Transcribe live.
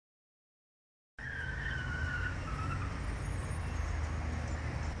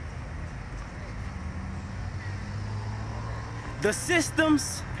The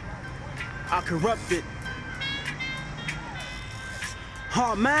systems are corrupted.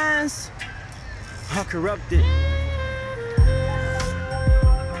 Our minds are corrupted.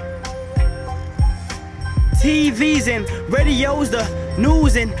 TVs and radios, the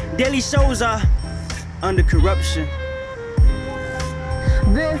news and daily shows are under corruption.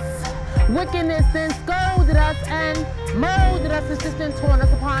 This wickedness then scolded us and molded us. It's just then torn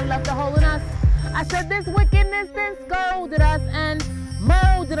us apart and left a hole in us. I said this wickedness then scolded us and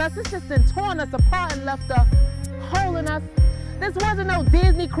molded us. It's just then torn us apart and left a hole in us. This wasn't no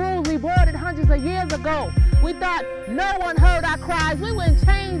Disney cruise we boarded hundreds of years ago. We thought no one heard our cries. We were in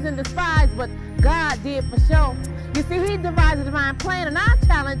chains and despised, but God did for sure. You see, He devised a divine plan, and our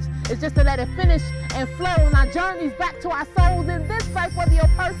challenge is just to let it finish and flow on our journeys back to our souls in this life, whether your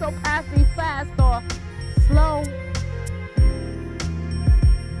personal path be fast or slow.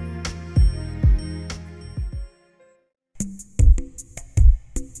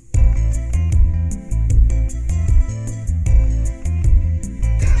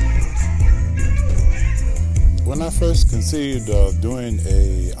 When I first conceived of doing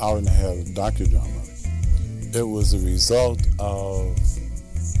an hour-and-a-half docudrama, it was a result of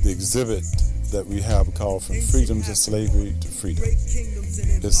the exhibit that we have called From Freedom to Slavery to Freedom.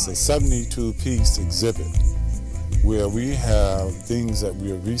 It's a 72-piece exhibit where we have things that we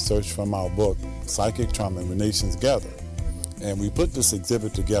have researched from our book, Psychic Trauma and When Nations Gather. And we put this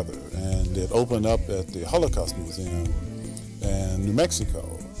exhibit together, and it opened up at the Holocaust Museum in New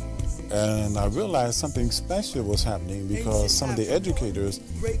Mexico. And I realized something special was happening because some of the educators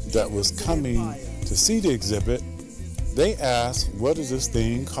that was coming to see the exhibit, they asked, what is this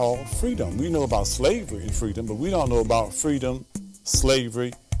thing called freedom? We know about slavery and freedom, but we don't know about freedom,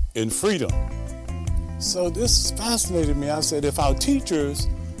 slavery, and freedom. So this fascinated me. I said, if our teachers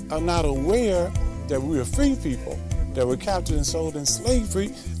are not aware that we are free people, that were captured and sold in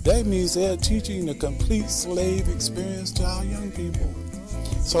slavery, that means they're teaching the complete slave experience to our young people.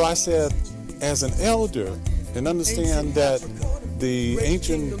 So I said, as an elder, and understand that the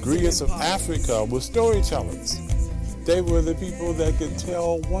ancient Greeks of Africa were storytellers. They were the people that could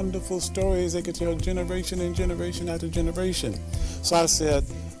tell wonderful stories. They could tell generation and generation after generation. So I said,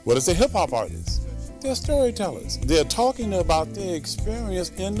 what is a hip-hop artist? They're storytellers. They're talking about their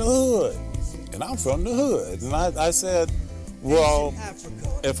experience in the hood. And I'm from the hood. And I said, well,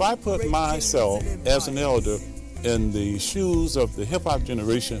 if I put myself as an elder in the shoes of the hip-hop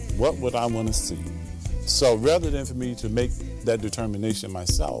generation, what would I want to see? So rather than for me to make that determination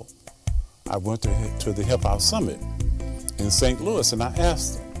myself, I went to the Hip Hop Summit in St. Louis, and I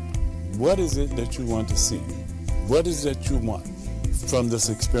asked them, what is it that you want to see? What is it that you want from this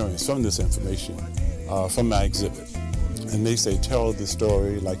experience, from this information, from my exhibit? And they say, tell the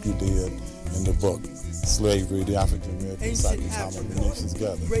story like you did in the book, Slavery, the African-American Psychic Trauma and When Nations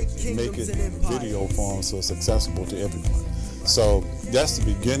Gather. Make it in video form so it's accessible to everyone. So that's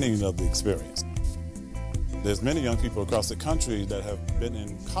the beginning of the experience. There's many young people across the country that have been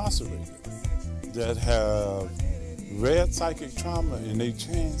incarcerated, that have read psychic trauma, and they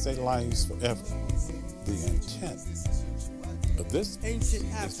changed their lives forever. The intent of this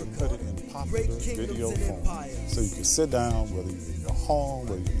is to put it in popular video form so you can sit down, whether you're in your home,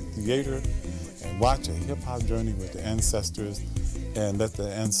 whether you're in the theater, and watch a hip-hop journey with the ancestors and let the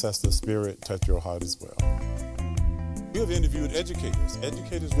ancestor spirit touch your heart as well. We have interviewed educators.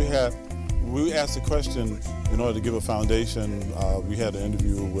 We asked a question in order to give a foundation. We had an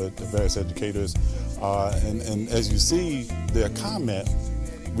interview with the various educators, and as you see their comment,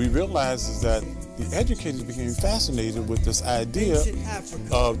 we realized is that the educators became fascinated with this idea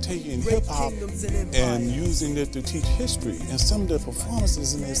of taking hip-hop and using it to teach history. And some of the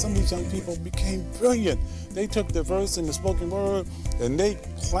performances in there, some of these young people became brilliant. They took the verse and the spoken word, and they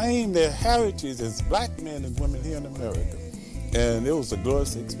claimed their heritage as black men and women here in America. And it was a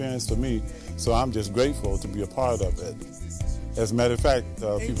glorious experience for me, so I'm just grateful to be a part of it. As a matter of fact,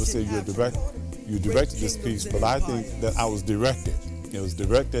 people say you directed this piece, but I think that I was directed. It was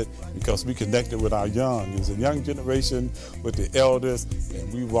directed because we connected with our young. It was a young generation with the elders,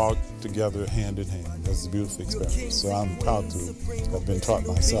 and we walked together hand in hand. It was a beautiful experience. So I'm proud to have been taught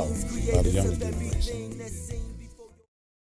myself by the younger generation.